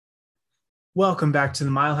Welcome back to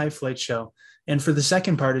the Mile High Flight Show. And for the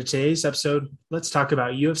second part of today's episode, let's talk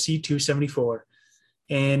about UFC 274.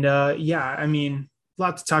 And a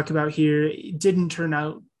lot to talk about here. It didn't turn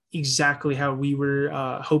out exactly how we were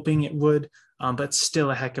hoping it would, but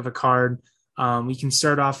still a heck of a card. We can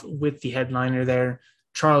start off with the headliner there,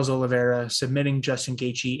 Charles Oliveira submitting Justin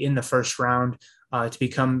Gaethje in the first round to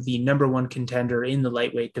become the number one contender in the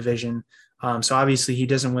lightweight division. So obviously he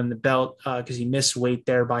doesn't win the belt because he missed weight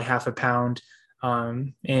there by half a pound. Unfortunate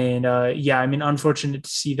to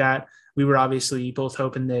see that. We were obviously both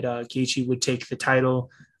hoping that Gaethje would take the title,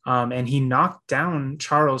 and he knocked down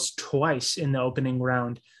Charles twice in the opening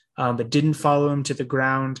round, but didn't follow him to the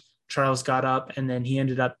ground. Charles got up, and then he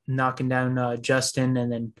ended up knocking down Justin,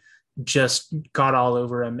 and then just got all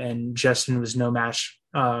over him. And Justin was no match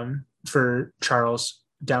for Charles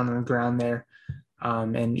down on the ground there.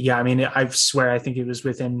 I swear I think it was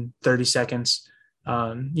within 30 seconds.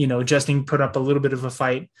 Justin put up a little bit of a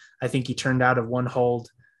fight. I think he turned out of one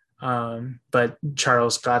hold, but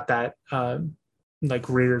Charles got that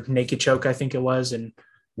rear naked choke, I think it was, and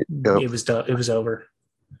Yep. it was over.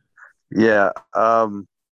 Yeah.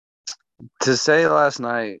 To say last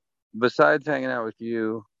night, besides hanging out with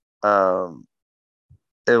you, um,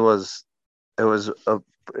 it was it was a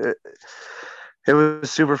it, it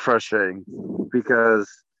was super frustrating because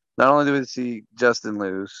not only did we see Justin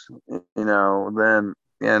lose, then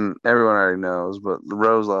and everyone already knows, but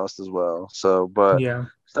Rose lost as well. So, but Yeah,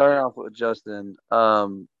 starting off with Justin,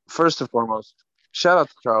 first and foremost, shout out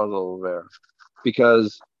to Charles Oliveira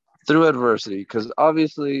because through adversity, because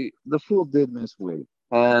obviously the fool did miss weight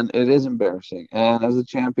and it is embarrassing. And as a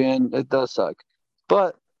champion, it does suck.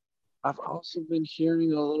 But I've also been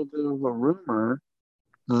hearing a little bit of a rumor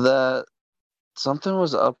that something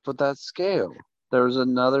was up with that scale. There was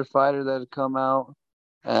another fighter that had come out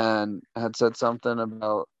and had said something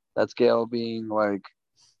about that scale being like,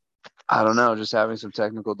 I don't know, just having some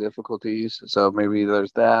technical difficulties. So maybe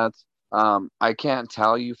there's that. I can't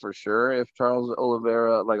tell you for sure if Charles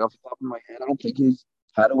Oliveira, like off the top of my head, I don't think he's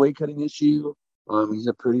had a weight cutting issue. He's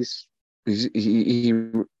a pretty, I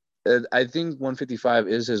think 155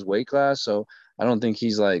 is his weight class. So I don't think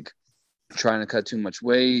he's like trying to cut too much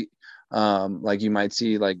weight. Like you might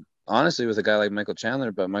see, like honestly, with a guy like Michael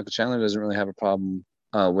Chandler, but Michael Chandler doesn't really have a problem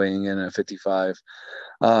weighing in at 55.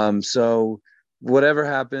 So whatever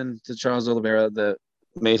happened to Charles Oliveira that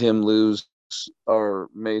made him lose or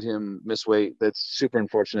made him miss weight, that's super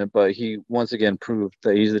unfortunate. But he once again proved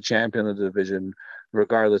that he's the champion of the division,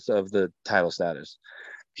 regardless of the title status.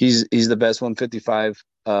 He's the best 155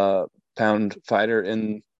 pound fighter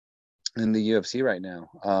in the UFC right now.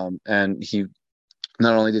 And he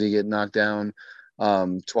not only did he get knocked down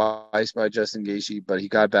twice by Justin Gaethje, but he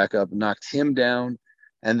got back up, knocked him down,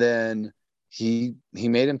 and then he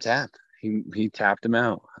made him tap. He tapped him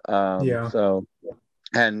out. yeah,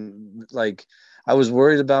 And like I was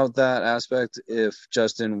worried about that aspect if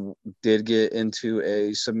Justin did get into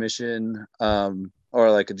a submission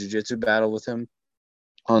or like a jiu-jitsu battle with him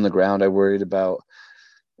on the ground. I worried about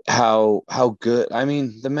how good. I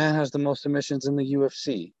mean, the man has the most submissions in the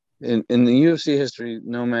UFC. In the UFC history,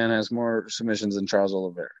 no man has more submissions than Charles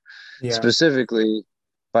Oliveira, yeah, specifically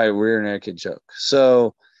by rear naked choke.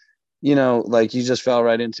 So, like you just fell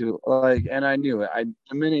right into like, and I knew it.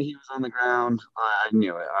 The minute he was on the ground, I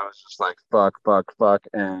knew it. I was just like, fuck, fuck, fuck,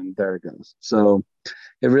 and there it goes. So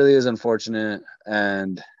it really is unfortunate,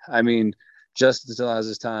 and I mean, Justin still has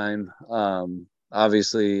his time.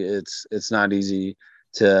 Obviously, it's not easy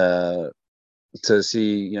to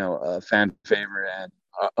see a fan favorite and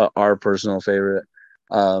our personal favorite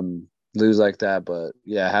lose like that. But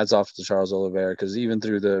yeah, hats off to Charles Oliveira because even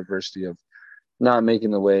through the adversity of not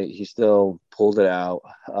making the weight, he still pulled it out.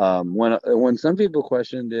 When some people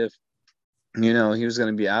questioned if he was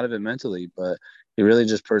going to be out of it mentally, but he really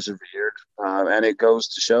just persevered, and it goes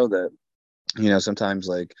to show that sometimes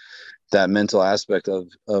like that mental aspect of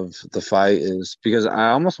the fight is because I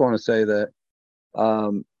almost want to say that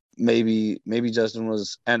maybe Justin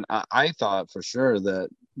was, and I thought for sure that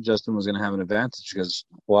Justin was going to have an advantage because,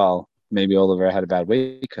 well, maybe Oliveira had a bad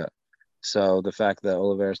weight cut. So the fact that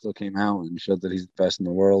Oliveira still came out and showed that he's the best in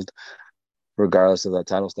the world, regardless of that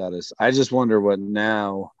title status, I just wonder what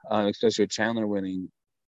now, especially with Chandler winning,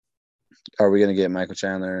 are we going to get Michael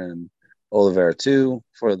Chandler and Oliveira 2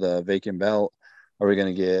 for the vacant belt? Are we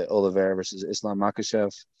going to get Oliveira versus Islam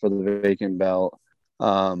Makhachev for the vacant belt?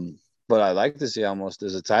 But I'd like to see almost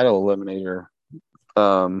as a title eliminator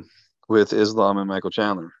um, with Islam and Michael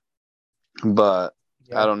Chandler. But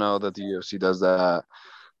I yeah. don't know that the UFC does that.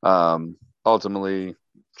 Ultimately,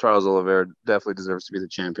 Charles Oliveira definitely deserves to be the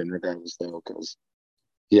champion regardless, though, because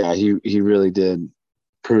Yeah, he really did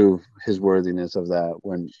prove his worthiness of that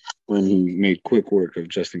when he made quick work of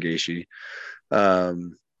Justin Gaethje.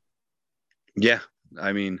 Um, yeah,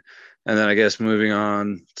 I mean, and then I guess moving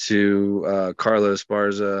on to Carla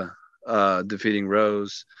Esparza defeating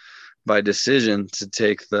Rose by decision to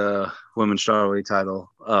take the women's strawweight title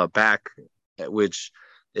back, which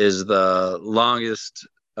is the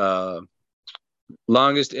uh,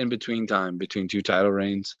 longest in between time between two title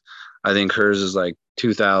reigns. I think hers is like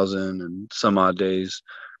 2000 and some odd days.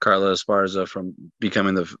 Carla Esparza from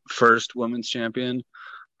becoming the first women's champion.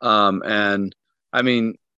 And I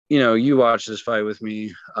mean, you watched this fight with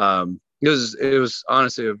me. It was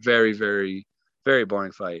honestly a very, very, very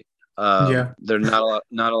boring fight. Yeah. There's not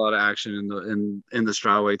a lot of action in the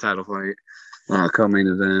strawweight title fight, co-main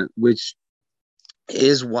event, which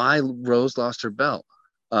is why Rose lost her belt.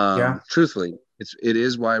 Yeah. Truthfully, it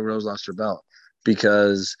is why Rose lost her belt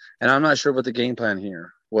because, and I'm not sure what the game plan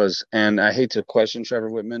here was. And I hate to question Trevor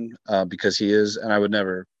Whitman because he is, and I would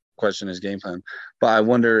never question his game plan. But I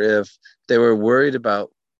wonder if they were worried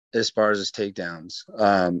about Esparza's takedowns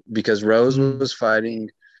because Rose Mm. was fighting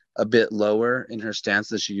a bit lower in her stance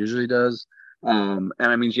than she usually does. And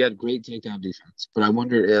I mean, she had great takedown defense, but I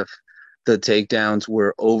wonder if the takedowns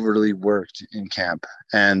were overly worked in camp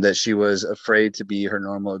and that she was afraid to be her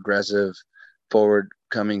normal aggressive forward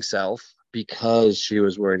coming self because she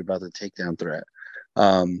was worried about the takedown threat.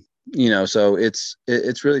 So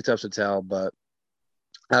it's really tough to tell, but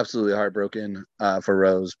absolutely heartbroken for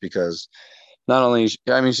Rose because not only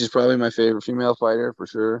I mean she's probably my favorite female fighter for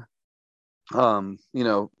sure. One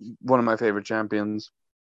of my favorite champions,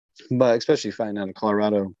 but especially fighting out of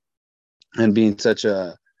Colorado and being such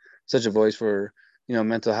a voice for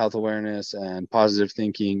mental health awareness and positive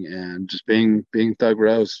thinking and just being Thug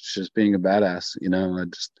Rose, just being a badass. I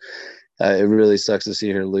just it really sucks to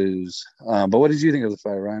see her lose. But what did you think of the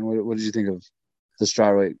fight, Ryan? What did you think of the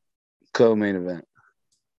strawweight co-main event?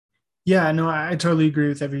 Yeah, no, I totally agree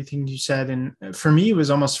with everything you said. And for me, it was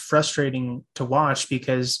almost frustrating to watch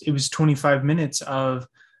because it was 25 minutes of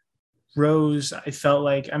Rose. I felt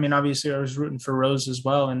like, I mean, obviously I was rooting for Rose as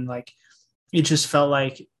well. And like, it just felt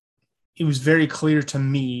like it was very clear to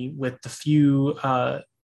me with the few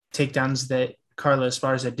takedowns that Carla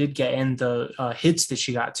Esparza did get and the hits that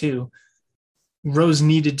she got too. Rose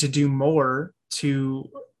needed to do more to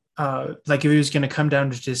like if it was going to come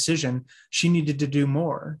down to decision, she needed to do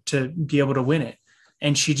more to be able to win it,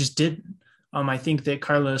 and she just didn't. I think that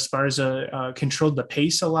Carla Esparza controlled the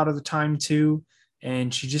pace a lot of the time too,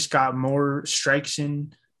 and she just got more strikes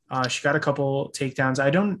in. She got a couple takedowns.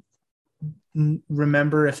 I don't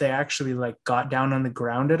remember if they actually like got down on the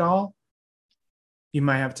ground at all. You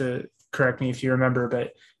might have to correct me if you remember,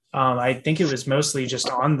 but I think it was mostly just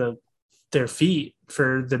on their feet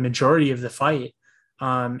for the majority of the fight.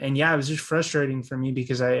 And yeah, it was just frustrating for me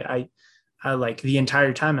because I like the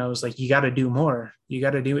entire time I was like, you got to do more. You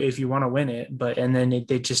got to do if you want to win it. But and then it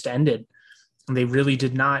just ended. And they really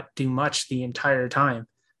did not do much the entire time.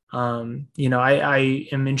 I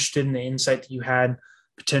am interested in the insight that you had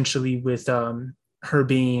potentially with her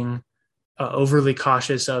being overly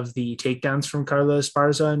cautious of the takedowns from Carla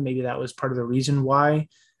Esparza, and maybe that was part of the reason why.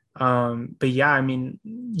 But yeah, I mean,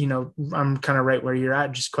 I'm kind of right where you're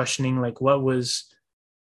at, just questioning like what was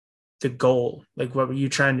the goal, like what were you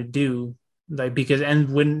trying to do, like because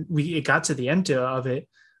and when it got to the end of it,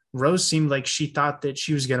 Rose seemed like she thought that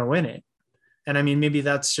she was going to win it, and I mean maybe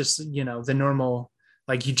that's just the normal,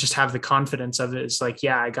 like you just have the confidence of it. It's like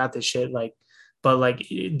yeah, I got this shit, like, but like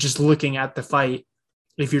just looking at the fight,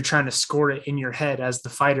 if you're trying to score it in your head as the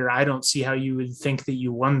fighter, I don't see how you would think that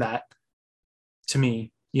you won that to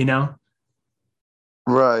me.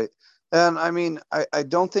 Right. And I mean, I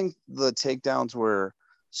don't think the takedowns were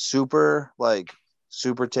super, like,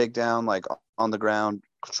 super takedown, like on the ground,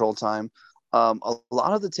 control time. A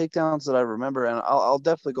lot of the takedowns that I remember, and I'll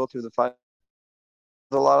definitely go through the fight.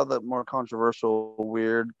 A lot of the more controversial,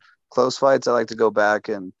 weird, close fights, I like to go back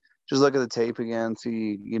and just look at the tape again,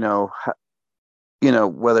 see,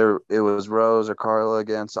 whether it was Rose or Carla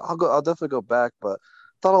again. So I'll definitely go back. But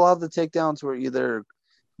I thought a lot of the takedowns were either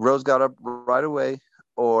Rose got up right away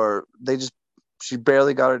or she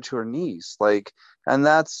barely got her to her knees. Like, and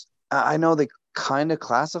I know they kind of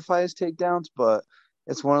classify as takedowns, but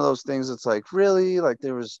it's one of those things that's like, really? Like,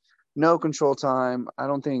 there was no control time. I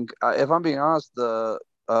don't think, if I'm being honest, the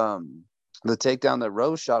takedown that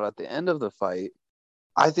Rose shot at the end of the fight,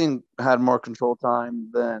 I think had more control time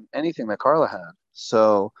than anything that Carla had.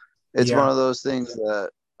 So it's one Yeah. of those things that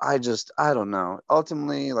I don't know.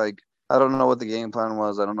 Ultimately, like, I don't know what the game plan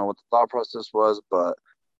was. I don't know what the thought process was, but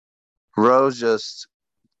Rose just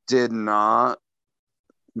did not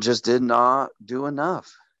just did not do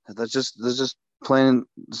enough. That's just plain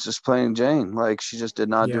it's just plain Jane. Like she just did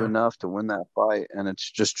not do Yeah. enough to win that fight, and it's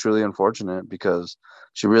just truly unfortunate because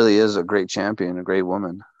she really is a great champion, a great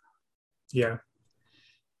woman. Yeah.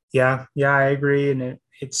 Yeah, I agree. And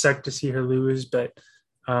it sucked to see her lose, but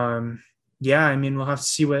um, yeah, I mean, we'll have to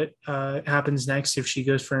see what happens next if she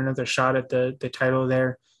goes for another shot at the title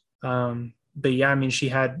there. But yeah, I mean, she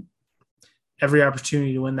had every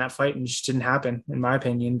opportunity to win that fight and it just didn't happen, in my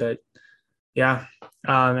opinion. But yeah.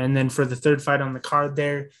 And then for the third fight on the card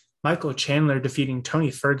there, Michael Chandler defeating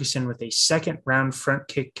Tony Ferguson with a second round front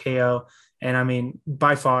kick KO. And I mean,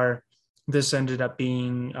 by far, this ended up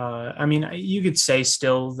being, I mean, you could say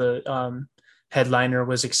still the headliner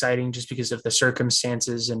was exciting just because of the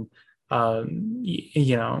circumstances and,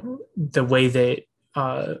 you know, the way that,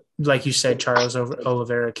 like you said, Charles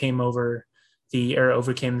Oliveira came over or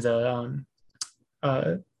overcame the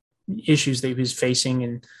uh, issues that he was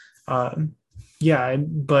facing. And, yeah,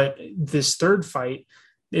 but this third fight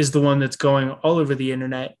is the one that's going all over the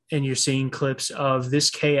internet, and you're seeing clips of this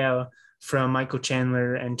KO from Michael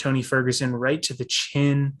Chandler and Tony Ferguson right to the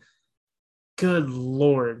chin. Good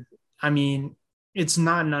Lord. I mean, it's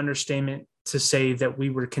not an understatement to say that we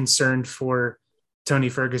were concerned for Tony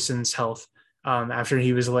Ferguson's health after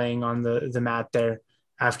he was laying on the mat there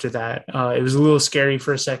after that. It was a little scary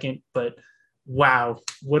for a second, but wow,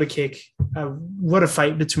 what a kick. What a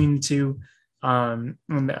fight between the two. And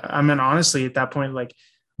I mean, honestly, at that point, like,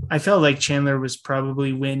 I felt like Chandler was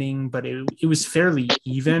probably winning, but it was fairly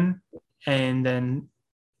even. And then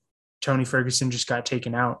Tony Ferguson just got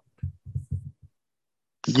taken out.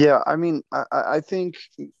 Yeah, I mean, I think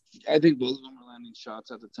both of them were landing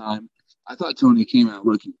shots at the time. I thought Tony came out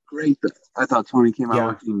looking great. I thought Tony came out Yeah.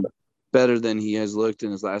 looking better than he has looked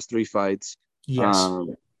in his last three fights. Yes.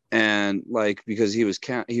 And like because he was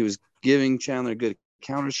giving Chandler good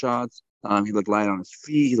counter shots. He looked light on his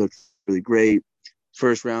feet. He looked really great.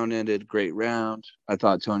 First round ended great round. I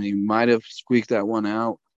thought Tony might have squeaked that one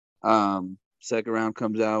out. Second round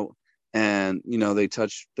comes out, and you know they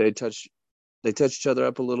touch each other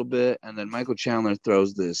up a little bit, and then Michael Chandler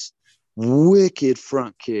throws this wicked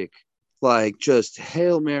front kick, like just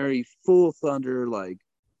Hail Mary, full thunder, like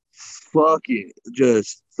fuck it,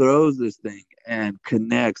 just throws this thing and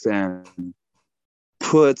connects and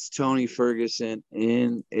puts Tony Ferguson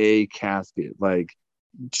in a casket, like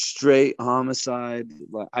straight homicide.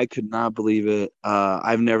 Like I could not believe it.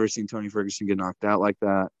 I've never seen Tony Ferguson get knocked out like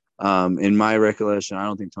that. In my recollection, I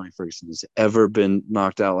don't think Tony Ferguson has ever been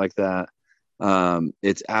knocked out like that.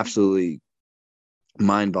 It's absolutely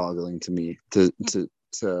mind-boggling to me to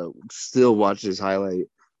still watch this highlight.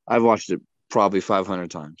 I've watched it probably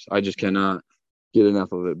 500 times. I just cannot get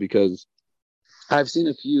enough of it because I've seen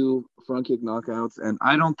a few front kick knockouts, and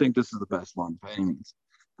I don't think this is the best one by any means.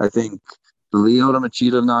 I think the Lyoto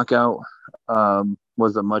Machida knockout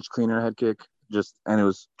was a much cleaner head kick, and it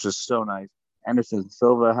was just so nice. Anderson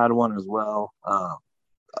Silva had one as well,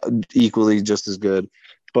 equally just as good.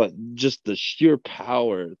 But just the sheer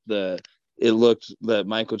power that it looked that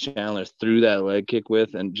Michael Chandler threw that leg kick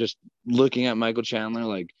with, and just looking at Michael Chandler,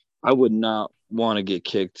 like I would not want to get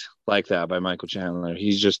kicked like that by Michael Chandler.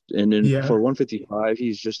 He's just Yeah. for 155,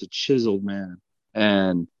 he's just a chiseled man.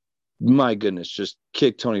 And my goodness, just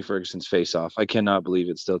kicked Tony Ferguson's face off. I cannot believe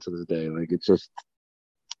it still to this day. Like it's a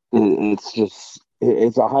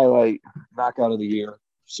highlight knockout of the year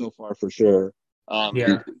so far for sure. He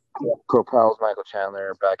Yeah. propels Michael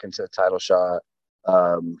Chandler back into the title shot.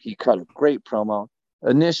 He cut a great promo.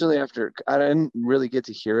 Initially, after I didn't really get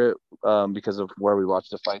to hear it because of where we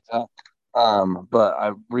watched the fights at. But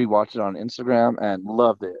I rewatched it on Instagram and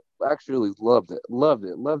loved it. Actually loved it. Loved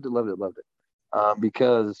it. Loved it. Loved it. Loved it.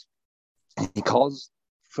 Because he calls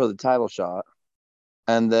for the title shot,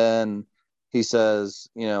 and then he says,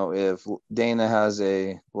 you know, if Dana has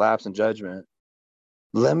a lapse in judgment,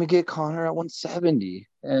 let me get Connor at 170.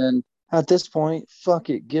 And at this point, fuck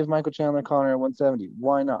it. Give Michael Chandler Connor at 170.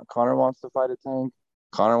 Why not? Connor wants to fight a tank.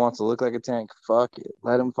 Connor wants to look like a tank. Fuck it.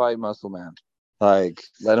 Let him fight Muscle Man. Like,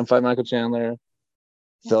 let him fight Michael Chandler.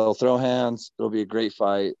 They'll throw hands. It'll be a great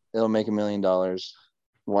fight. It'll make $1 million.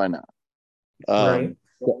 Why not? Right.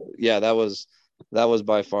 Yeah, that was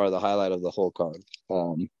by far the highlight of the whole card.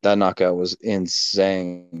 That knockout was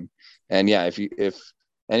insane. And yeah, if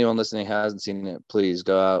anyone listening hasn't seen it, please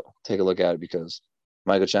go out, take a look at it because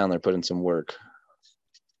Michael Chandler put in some work.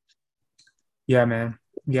 Yeah, man.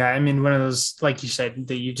 Yeah, I mean, one of those, like you said,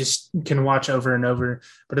 that you just can watch over and over,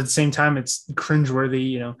 but at the same time, it's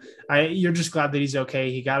cringeworthy. You know, you're just glad that he's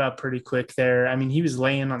okay. He got up pretty quick there. I mean, he was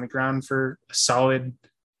laying on the ground for a solid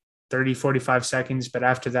 30, 45 seconds, but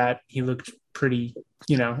after that, he looked pretty,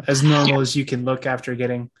 as normal as you can look after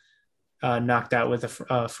getting knocked out with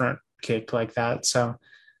a front kick like that. So,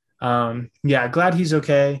 yeah, glad he's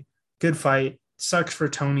okay. Good fight. Sucks for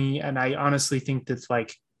Tony. And I honestly think that's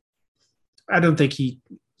like, I don't think he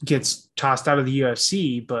gets tossed out of the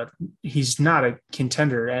UFC, but he's not a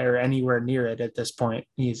contender or anywhere near it at this point.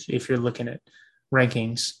 If you're looking at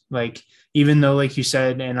rankings, like, even though, like you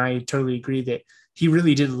said, and I totally agree that he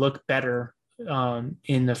really did look better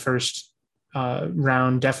in the first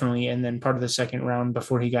round, definitely, and then part of the second round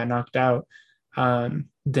before he got knocked out,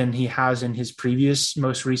 than he has in his previous,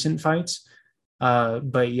 most recent fights.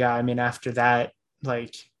 But yeah, I mean, after that,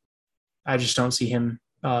 like, I just don't see him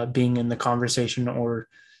being in the conversation or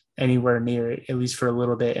anywhere near it, at least for a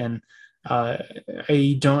little bit. And uh,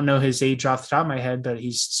 I don't know his age off the top of my head, but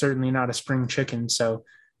he's certainly not a spring chicken. So,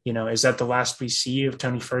 is that the last we see of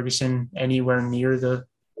Tony Ferguson anywhere near the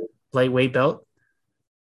lightweight belt?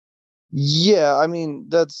 Yeah, I mean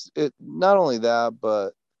that's it. Not only that,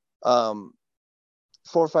 but um,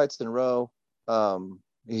 4 fights in a row,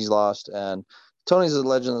 he's lost, and Tony's a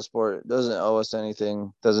legend of the sport. Doesn't owe us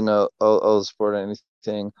anything. Doesn't owe the sport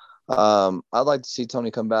anything. I'd like to see Tony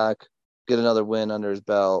come back, get another win under his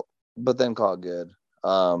belt, but then call it good.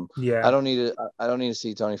 I Yeah. don't need to. I don't need to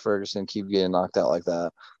see Tony Ferguson keep getting knocked out like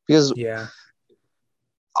that because Yeah.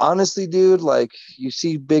 honestly, dude, like you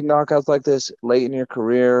see big knockouts like this late in your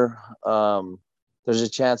career. There's a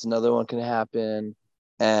chance another one can happen,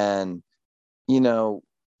 and you know,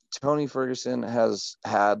 Tony Ferguson has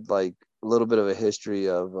had like a little bit of a history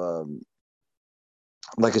of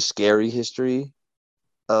like a scary history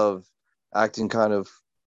of acting kind of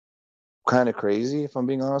crazy, if I'm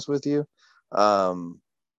being honest with you. Um,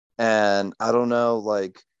 and I don't know,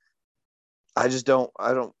 like I don't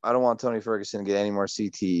want Tony Ferguson to get any more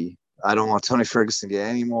CT. I don't want Tony Ferguson to get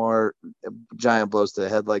any more giant blows to the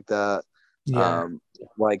head like that. Yeah. Um,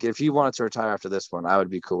 like if he wanted to retire after this one, I would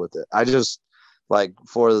be cool with it. I just like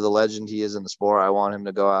for the legend he is in the sport, I want him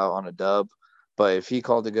to go out on a dub. But if he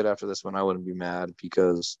called it good after this one, I wouldn't be mad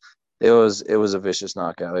because it was a vicious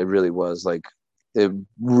knockout. It really was like it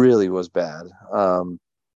really was bad.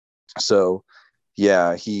 So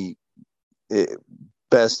yeah, it,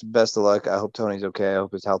 best of luck. I hope Tony's okay. I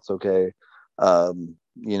hope his health's okay.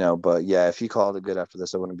 But yeah, if he called it good after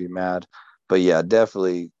this, I wouldn't be mad. But yeah,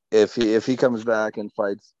 definitely if he comes back and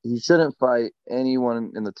fights, he shouldn't fight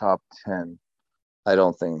anyone in the top 10. I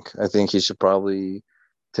don't think. I think he should probably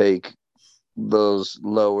take those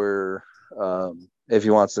lower if he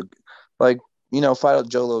wants to like, fight a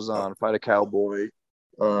Joe Lozon, fight a Cowboy.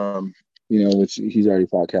 Which he's already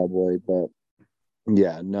fought Cowboy, but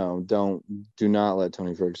yeah, no, do not let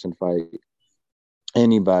Tony Ferguson fight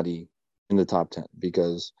anybody in the top 10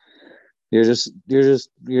 because you're just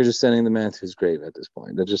sending the man to his grave at this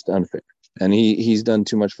point. That's just unfair. And he's done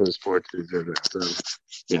too much for the sport to deserve it. So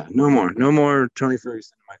yeah, no more Tony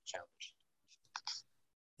Ferguson in my challenge.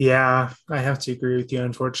 Yeah. I have to agree with you,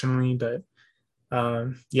 unfortunately, but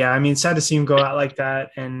yeah, I mean, sad to see him go out like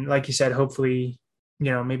that. And like you said, hopefully,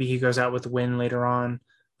 maybe he goes out with a win later on.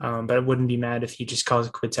 But I wouldn't be mad if he just calls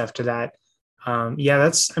it quits after that.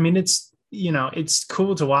 Yeah, I mean, it's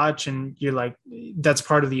cool to watch, and you're like, that's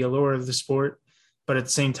part of the allure of the sport. But at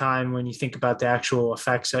the same time, when you think about the actual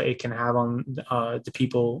effects that it can have on the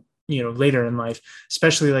people, later in life,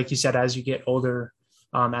 especially like you said, as you get older,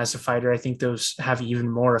 as a fighter, I think those have even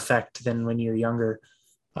more effect than when you're younger.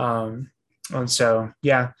 Um, and so,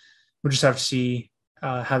 yeah, we'll just have to see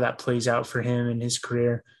how that plays out for him in his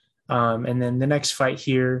career. And then the next fight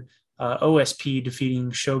here, OSP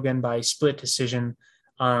defeating Shogun by split decision.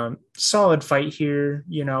 Solid fight here.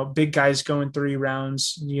 Big guys going 3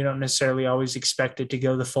 rounds. You don't necessarily always expect it to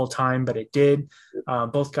go the full time, but it did.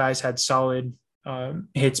 Both guys had solid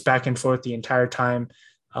hits back and forth the entire time.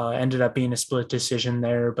 Ended up being a split decision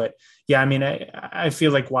there. But yeah, I mean, I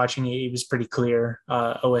feel like watching it, it was pretty clear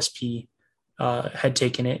OSP had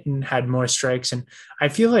taken it and had more strikes. And I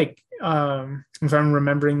feel like, if I'm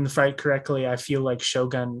remembering the fight correctly, I feel like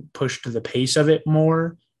Shogun pushed the pace of it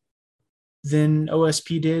more than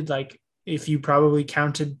OSP did. Like, if you probably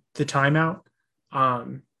counted the timeout.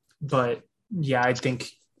 But yeah, I think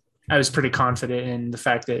I was pretty confident in the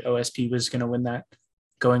fact that OSP was going to win that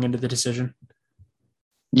going into the decision.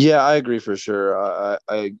 Yeah, I agree for sure.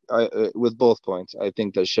 With both points, I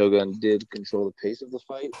think that Shogun did control the pace of the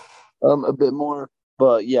fight, a bit more.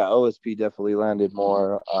 But yeah, OSP definitely landed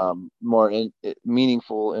more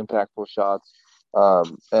meaningful, impactful shots.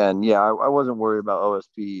 And yeah, I wasn't worried about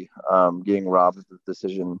OSP getting robbed of the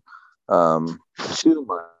decision too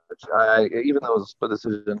much. Even though it was a split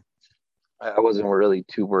decision, I wasn't really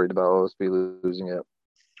too worried about OSP losing it.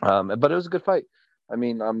 But it was a good fight. I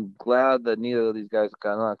mean, I'm glad that neither of these guys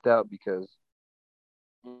got knocked out because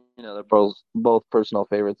they're both personal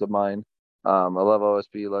favorites of mine. I love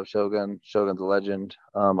OSP, love Shogun. Shogun's a legend.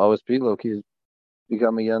 OSP low key has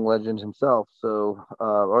become a young legend himself, so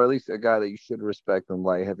or at least a guy that you should respect in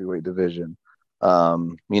light heavyweight division. He's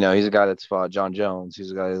a guy that's fought John Jones.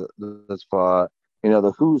 He's a guy that's fought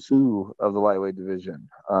the who's who of the lightweight division.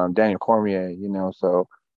 Daniel Cormier. So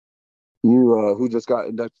you who just got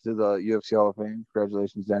inducted to the UFC Hall of Fame.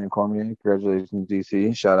 Congratulations, Daniel Cormier. Congratulations,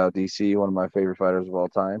 DC. Shout out DC, one of my favorite fighters of all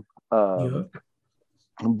time. Yeah.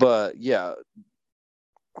 But yeah,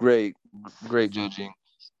 great, great judging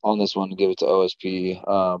on this one to give it to OSP.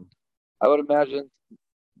 I would imagine.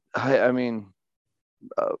 I mean,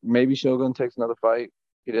 maybe Shogun takes another fight.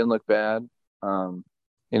 He didn't look bad.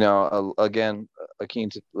 Again, akin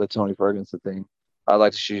to the Tony Ferguson thing. I'd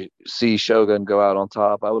like to see Shogun go out on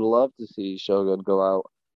top. I would love to see Shogun go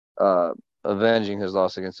out avenging his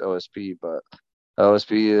loss against OSP, but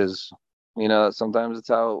OSP is, sometimes it's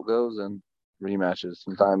how it goes in rematches.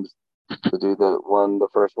 Sometimes the dude that won the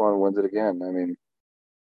first one wins it again. I mean,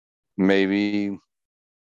 maybe.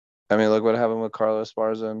 I mean, look what happened with Carlos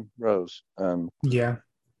Esparza and Rose. Yeah.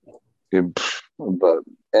 But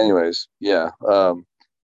anyways, yeah.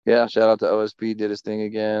 Yeah, shout out to OSP, did his thing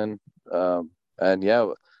again. And yeah,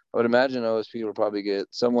 I would imagine OSP will probably get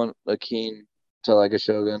someone akin to like a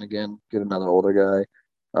Shogun again, get another older guy.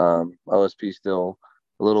 OSP still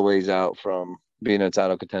a little ways out from being a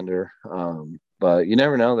title contender. But you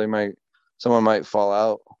never know, someone might fall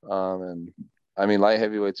out. And I mean, light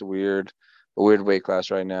heavyweight's a weird weight class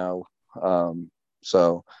right now.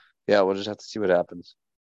 So yeah, we'll just have to see what happens.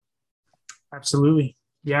 Absolutely.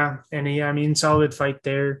 Yeah. I mean, solid fight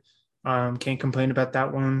there. Can't complain about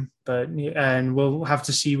that one. And we'll have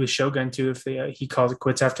to see with Shogun too if he calls it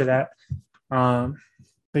quits after that.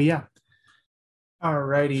 But yeah.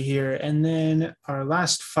 Alrighty here. And then our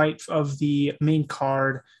last fight of the main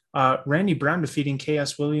card, Randy Brown defeating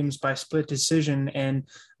Khaos Williams by split decision. And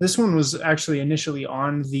this one was actually initially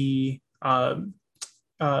on the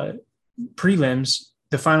prelims,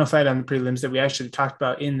 the final fight on the prelims that we actually talked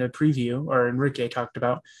about in the preview, or Enrique talked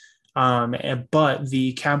about. But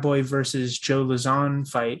the Cowboy versus Joe Lazon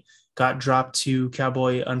fight got dropped to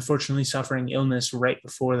Cowboy, unfortunately suffering illness right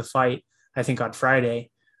before the fight, I think on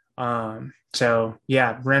Friday. So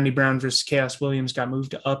yeah, Randy Brown versus Khaos Williams got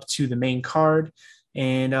moved up to the main card.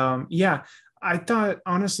 And yeah, I thought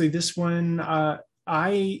honestly this one,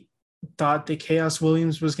 I thought that Khaos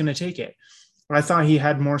Williams was going to take it. I thought he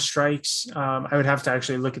had more strikes. I would have to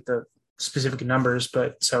actually look at the specific numbers,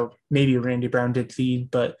 but so maybe Randy Brown did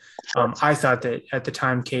lead, but I thought that at the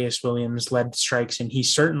time Khaos Williams led strikes, and he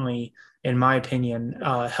certainly, in my opinion,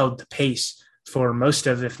 held the pace for most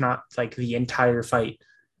of, if not like the entire fight.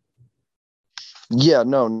 Yeah,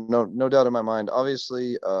 no doubt in my mind.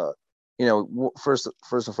 Obviously, first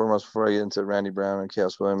and foremost, before I get into Randy Brown and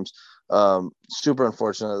Khaos Williams, super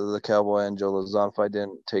unfortunate that the Cowboy and Joe Lazon fight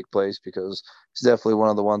didn't take place because it's definitely one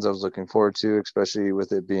of the ones I was looking forward to, especially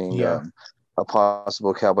with it being a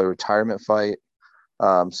possible Cowboy retirement fight.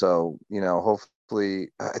 So hopefully,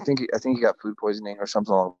 I think he got food poisoning or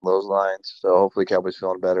something along those lines. So hopefully, Cowboy's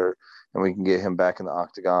feeling better and we can get him back in the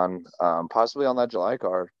octagon, possibly on that July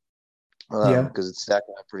card, because it's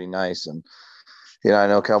stacking up pretty nice. And I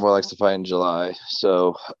know Cowboy likes to fight in July.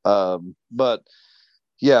 So, but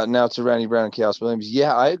yeah, now to Randy Brown and Khaos Williams.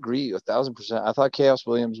 Yeah, I agree 1,000%. I thought Khaos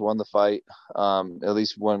Williams won the fight. At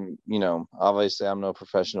least when, obviously I'm no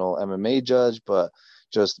professional MMA judge, but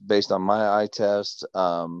just based on my eye test,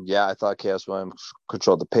 yeah, I thought Khaos Williams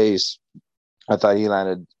controlled the pace. I thought he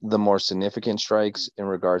landed the more significant strikes in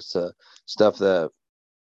regards to stuff that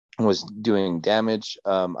was doing damage.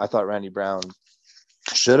 I thought Randy Brown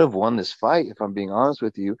should have won this fight, if I'm being honest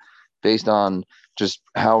with you, based on just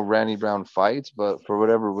how Randy Brown fights. But for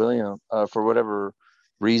whatever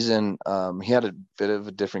reason, he had a bit of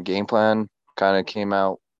a different game plan. Kind of came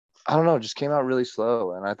out, I don't know, just came out really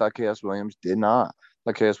slow. And I thought Khaos Williams did not.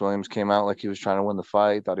 Like Khaos Williams came out like he was trying to win the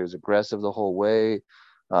fight. Thought he was aggressive the whole way.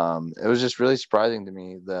 It was just really surprising to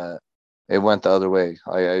me that it went the other way.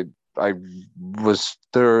 I was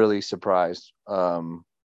thoroughly surprised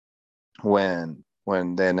when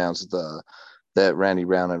they announced that Randy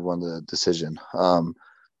Brown had won the decision.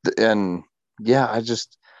 And yeah,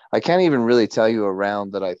 I can't even really tell you a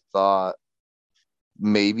round that I thought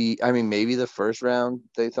maybe the first round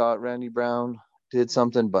they thought Randy Brown did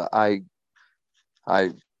something, but I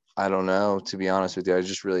don't know, to be honest with you. I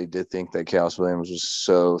just really did think that Khaos Williams was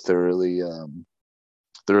so thoroughly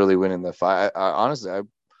winning the fight. I honestly, I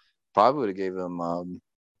probably would have gave him,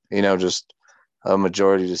 just a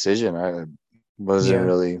majority decision. I wasn't Yeah,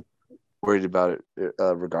 really worried about it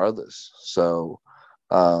regardless. So,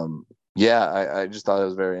 yeah, I just thought it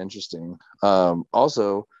was very interesting.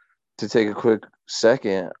 Also, to take a quick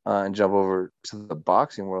second and jump over to the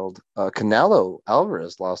boxing world, Canelo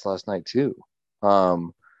Alvarez lost last night too.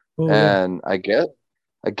 Um, oh yeah, and I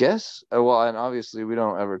guess, well, and obviously we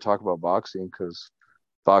don't ever talk about boxing because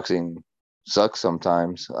boxing sucks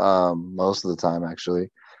sometimes, most of the time actually.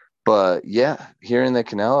 But yeah, hearing that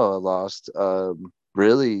Canelo lost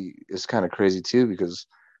really is kind of crazy too because,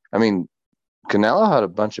 I mean, Canelo had a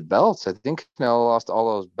bunch of belts. I think Canelo lost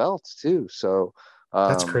all those belts too. So,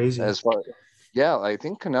 that's crazy. as far, yeah, I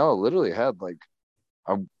think Canelo literally had like,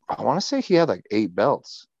 I, I want to say he had like 8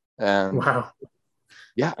 belts. And Wow,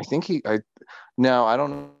 yeah, now I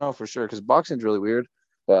don't know for sure because boxing's really weird,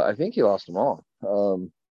 but I think he lost them all.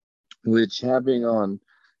 Which happening on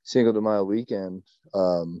Cinco de Mayo weekend.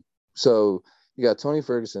 So you got Tony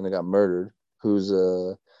Ferguson that got murdered, who's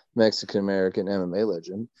a Mexican American MMA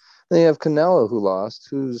legend. Then you have Canelo who lost,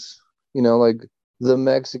 who's like the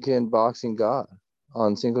Mexican boxing god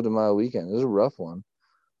on Cinco de Mayo weekend. It was a rough one.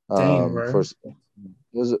 dang, For bro.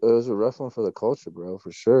 it was a rough one for the culture, bro,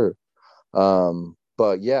 for sure.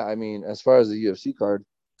 But yeah, I mean, as far as the UFC card,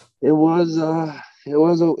 it was a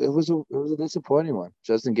disappointing one.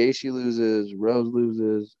 Justin Gaethje loses, Rose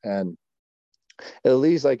loses, and at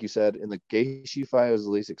least like you said, in the Gaethje fight was the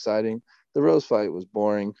least exciting. The Rose fight was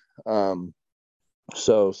boring. Um,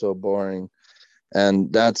 so boring,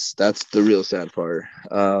 and that's the real sad part.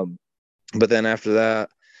 But then after that,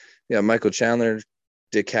 yeah, Michael Chandler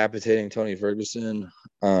decapitating Tony Ferguson.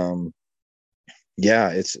 Um,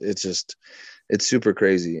 yeah, it's super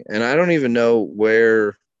crazy, and I don't even know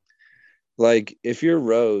where. Like, if you're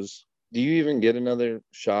Rose, do you even get another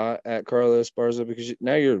shot at Carla Esparza because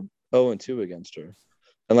now you're 0-2 against her?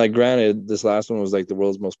 And like, granted, this last one was like the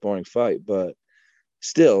world's most boring fight, but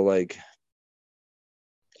still, like,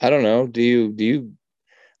 I don't know. Do you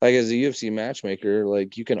like as a UFC matchmaker,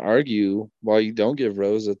 like you can argue why you don't give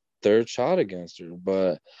Rose a third shot against her,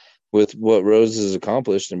 but with what Rose has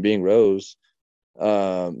accomplished and being Rose,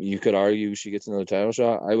 you could argue she gets another title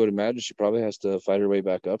shot. I would imagine she probably has to fight her way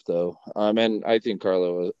back up though. And I think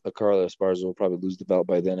Carla Esparza will probably lose the belt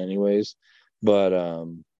by then anyways. But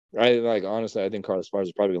I like honestly, I think Carla Esparza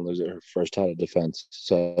is probably gonna lose it her first title defense.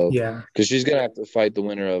 So Yeah, because she's gonna have to fight the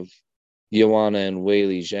winner of Joanna and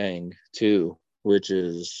Weili Zhang too, which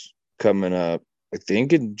is coming up, I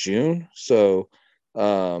think in June. So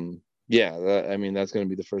yeah, I mean that's gonna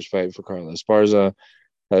be the first fight for Carla Esparza.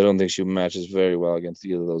 I don't think she matches very well against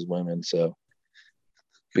either of those women. So,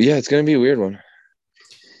 but yeah, it's gonna be a weird one.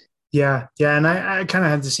 yeah, and I kind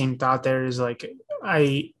of had the same thought there. Is like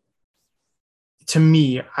I to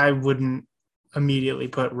me, I wouldn't immediately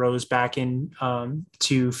put Rose back in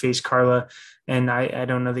to face Carla, and I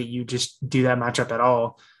don't know that you just do that matchup at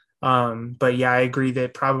all. But yeah, I agree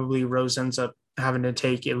that probably Rose ends up having to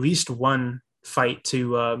take at least one fight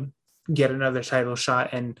to get another title shot,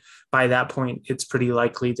 and by that point, it's pretty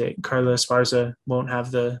likely that Carla Esparza won't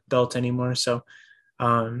have the belt anymore. So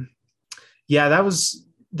um, yeah, that was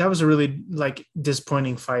a really like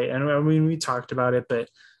disappointing fight, and I mean we talked about it, but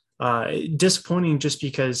disappointing just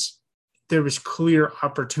because there was clear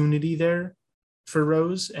opportunity there for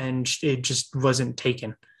Rose, and it just wasn't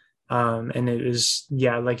taken. And it was,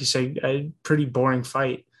 yeah, like you say, a pretty boring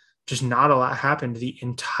fight. Just not a lot happened the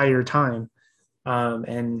entire time.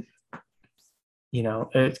 And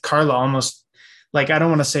Carla almost, like, I don't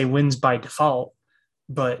want to say wins by default,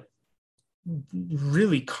 but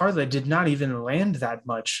really Carla did not even land that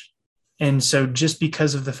much. And so just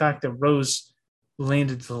because of the fact that Rose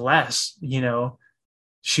landed less,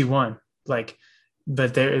 she won. Like,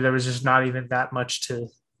 but there was just not even that much to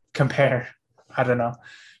compare. I don't know.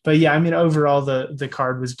 But yeah, I mean overall the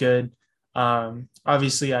card was good.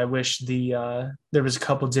 Obviously I wish there was a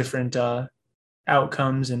couple different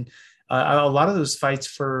outcomes, and a lot of those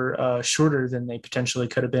fights were shorter than they potentially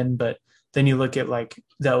could have been. But then you look at like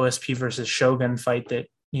the OSP versus Shogun fight that,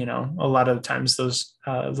 a lot of times those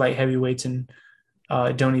light heavyweights and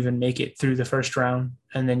don't even make it through the first round.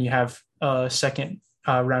 And then you have a second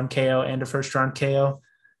round KO and a first round KO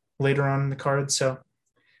later on in the card. So,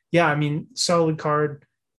 yeah, I mean, solid card.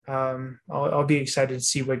 I'll be excited to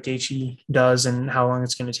see what Gaethje does and how long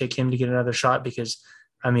it's going to take him to get another shot because,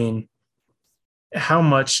 I mean, how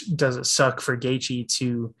much does it suck for Gaethje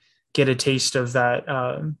to get a taste of that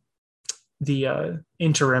the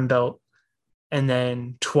interim belt and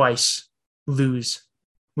then twice lose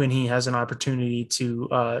when he has an opportunity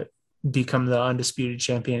to become the undisputed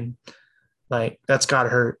champion? Like that's got to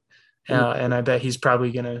hurt, and I bet he's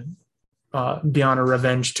probably gonna be on a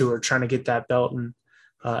revenge tour trying to get that belt. And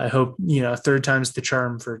I hope, third time's the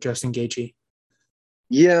charm for Justin Gaethje.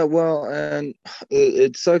 Yeah, well, and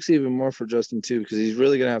it sucks even more for Justin too because he's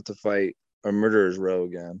really gonna have to fight a murderer's row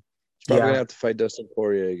again. He's probably gonna Yeah, have to fight Dustin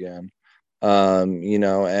Poirier again.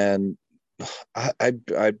 And I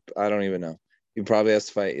don't even know. He probably has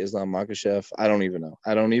to fight Islam Makhachev. I don't even know.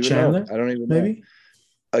 I don't even know. Chandler, I don't even know. maybe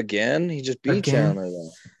Again, he just beat again. Chandler though.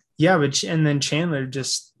 Yeah, but and then Chandler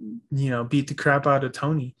just beat the crap out of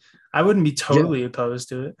Tony. I wouldn't be Yeah, totally opposed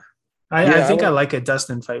to it. I yeah. I think I wouldn't. like a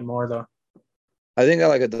Dustin fight more though. I think I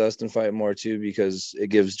like a Dustin fight more too because it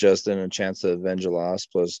gives Justin a chance to avenge a loss.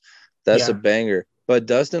 Plus, that's a Yeah, banger. But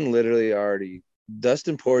Dustin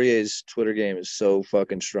Poirier's Twitter game is so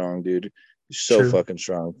fucking strong, dude. So true. fucking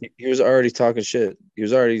strong. He was already talking shit. He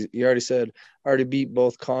already said, I already beat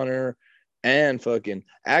both Connor and fucking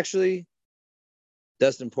actually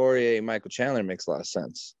Dustin Poirier and Michael Chandler makes a lot of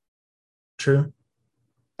sense. True.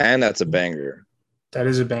 And that's a banger. That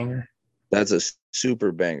is a banger. That's a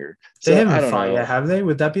super banger. They So I haven't don't fought yet, know. have they?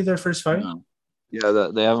 Would that be their first fight? No. Yeah,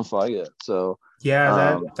 they haven't fought yet. So Yeah,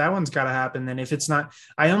 um that one's got to happen. Then if it's not,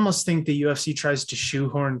 I almost think the UFC tries to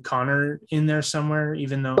shoehorn Connor in there somewhere.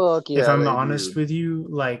 Even though, fuck if yeah, I'm they honest do. with you,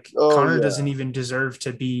 like Oh Connor doesn't yeah. even deserve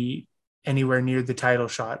to be anywhere near the title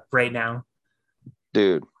shot right now.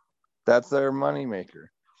 Dude, that's their moneymaker.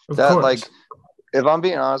 Of That like course. if I'm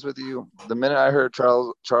being honest with you, the minute I heard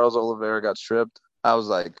Charles Oliveira got stripped, I was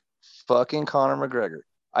like, fucking Conor McGregor.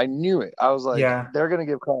 I knew it. I was like, Yeah. they're gonna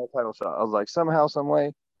give Conor a title shot. I was like, somehow, some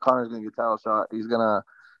way, Conor's gonna get a title shot. He's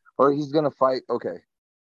gonna fight. Okay,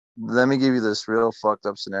 let me give you this real fucked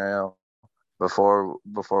up scenario before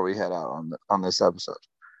we head out on this episode.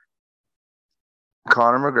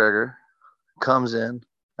 Conor McGregor comes in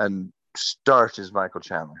and starches Michael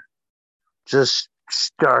Chandler. Just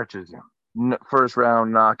starches him. First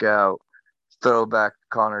round knockout, throwback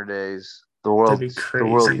Connor days. The That'd world, be the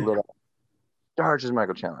world crazy. lit up. Starches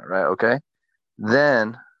Michael Chandler, right? Okay.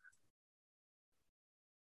 Then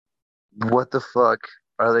what the fuck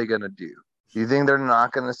are they gonna do? You think they're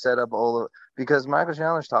not gonna set up Ola because Michael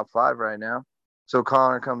Chandler's top five right now? So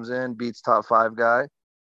Connor comes in, beats top five guy.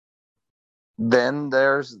 Then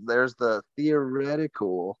there's the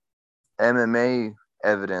theoretical MMA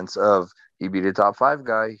evidence of he beat a top five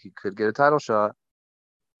guy, he could get a title shot.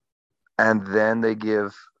 And then they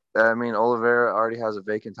give, I mean, Oliveira already has a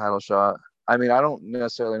vacant title shot. I mean, I don't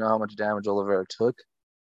necessarily know how much damage Oliveira took,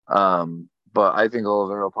 but I think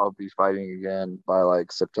Oliveira will probably be fighting again by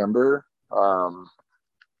like September,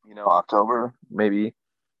 October, maybe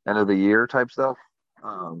end of the year type stuff.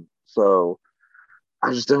 So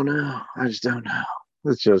I just don't know. I just don't know.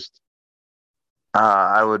 It's just,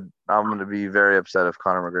 I'm going to be very upset if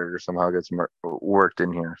Conor McGregor somehow gets worked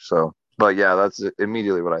in here. So, but yeah, that's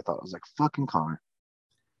immediately what I thought. I was like, fucking Conor.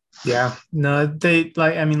 Yeah, no, they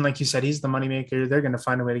like. I mean, like you said, he's the moneymaker. They're going to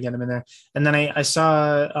find a way to get him in there. And then I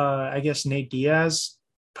saw, I guess Nate Diaz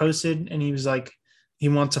posted, and he was like, he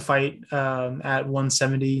wants to fight at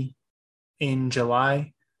 170 in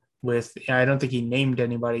July. With I don't think he named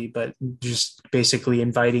anybody, but just basically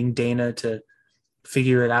inviting Dana to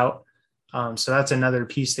figure it out. So that's another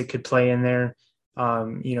piece that could play in there.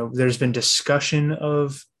 There's been discussion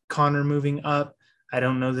of Connor moving up. I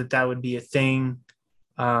don't know that that would be a thing.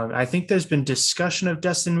 I think there's been discussion of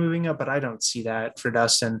Dustin moving up, but I don't see that for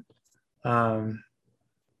Dustin. Um,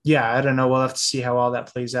 yeah, I don't know. We'll have to see how all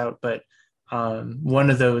that plays out. But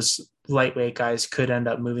one of those lightweight guys could end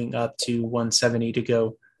up moving up to 170 to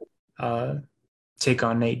go uh, take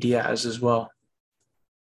on Nate Diaz as well.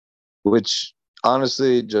 Which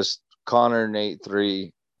honestly, just Connor, Nate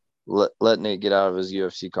three, let Nate get out of his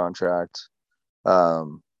UFC contract.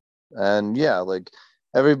 And yeah, like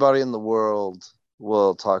everybody in the world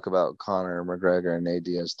will talk about Conor McGregor and Nate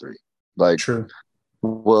Diaz three. Like, True.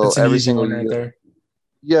 well, That's an easy one right there.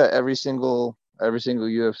 every single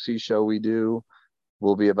UFC show we do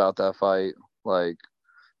will be about that fight. Like,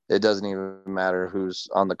 it doesn't even matter who's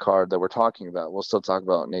on the card that we're talking about. We'll still talk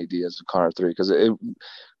about Nate Diaz and Conor three because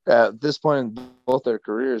at this point in both their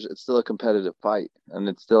careers, it's still a competitive fight, and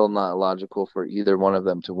it's still not logical for either one of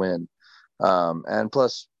them to win. And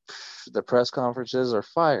plus, the press conferences are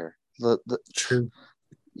fire. True.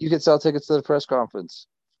 You could sell tickets to the press conference,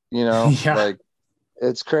 Yeah. like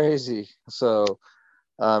it's crazy. So,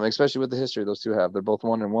 especially with the history those two have, they're both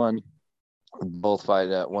 1-1. Both fight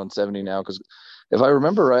at 170 now. Because if I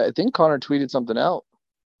remember right, I think Connor tweeted something out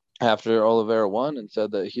after Oliveira won and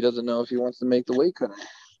said that he doesn't know if he wants to make the weight cut.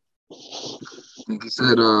 I think he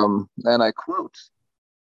said, and I quote,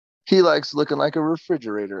 he likes looking like a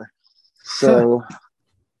refrigerator. So,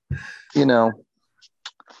 you know,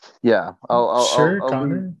 Yeah, Sure, I'll leave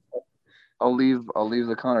Connor. I'll leave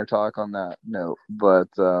the Connor talk on that note. But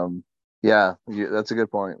yeah, that's a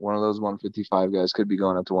good point. One of those 155 guys could be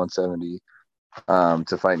going up to 170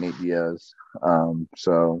 to fight Nate Diaz.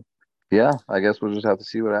 So yeah, I guess we'll just have to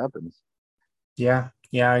see what happens. Yeah,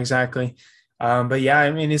 yeah, exactly. But yeah,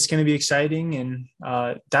 I mean, it's going to be exciting, and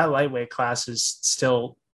that lightweight class is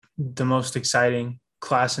still the most exciting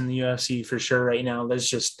class in the UFC for sure right now. There's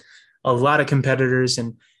just a lot of competitors,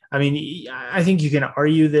 and I mean, I think you can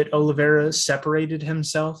argue that Oliveira separated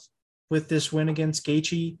himself with this win against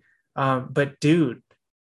Gaethje. But dude,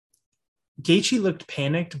 Gaethje looked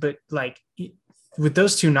panicked, but like with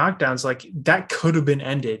those two knockdowns, like that could have been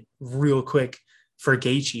ended real quick for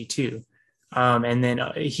Gaethje too. And then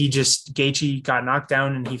Gaethje got knocked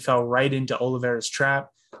down and he fell right into Oliveira's trap,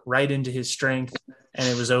 right into his strength, and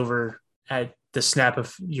it was over at the snap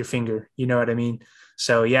of your finger. You know what I mean?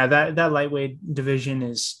 So yeah, that lightweight division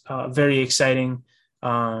is very exciting.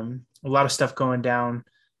 A lot of stuff going down.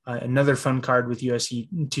 Another fun card with USC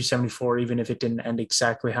 274, even if it didn't end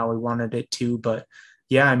exactly how we wanted it to. But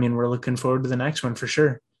yeah, I mean, we're looking forward to the next one for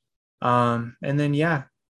sure. And then, yeah,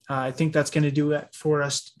 I think that's going to do it for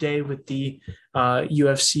us today with the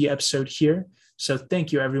UFC episode here. So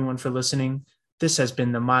thank you, everyone, for listening. This has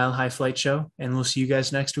been the Mile High Flight Show, and we'll see you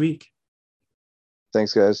guys next week.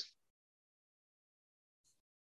 Thanks, guys.